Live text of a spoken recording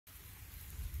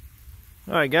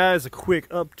Alright guys, a quick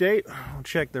update. I'll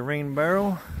check the rain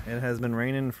barrel. It has been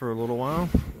raining for a little while.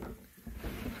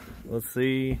 Let's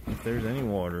see if there's any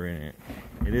water in it.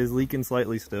 It is leaking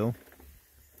slightly still.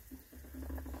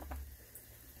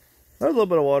 There's a little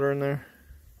bit of water in there.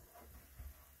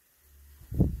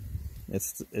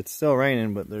 It's still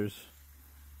raining, but there's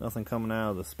nothing coming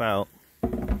out of the spout.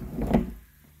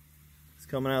 It's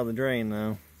coming out of the drain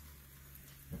though.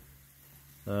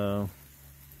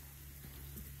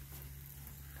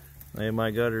 Maybe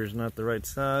my gutter is not the right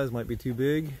size, might be too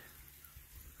big.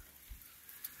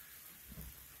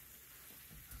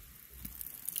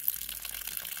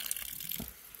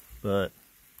 But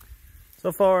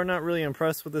so far, not really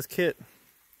impressed with this kit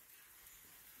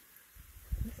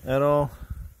at all.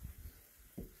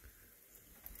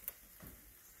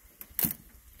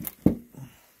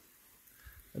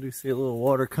 I do see a little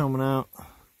water coming out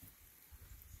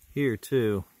here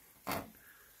too,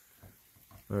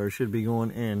 or it should be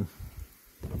going in.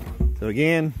 So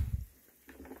again,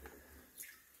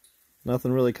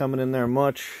 nothing really coming in there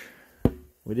much.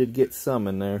 We did get some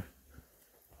in there.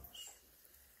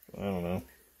 I don't know.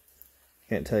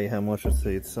 Can't tell you how much. Let's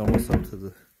see. It's almost up to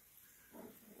the.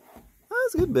 Oh,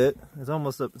 it's a good bit. It's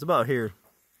almost up. It's about here.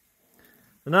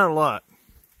 But not a lot.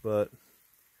 But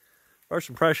first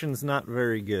impression's not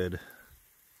very good.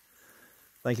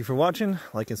 Thank you for watching.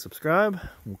 Like and subscribe.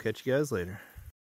 We'll catch you guys later.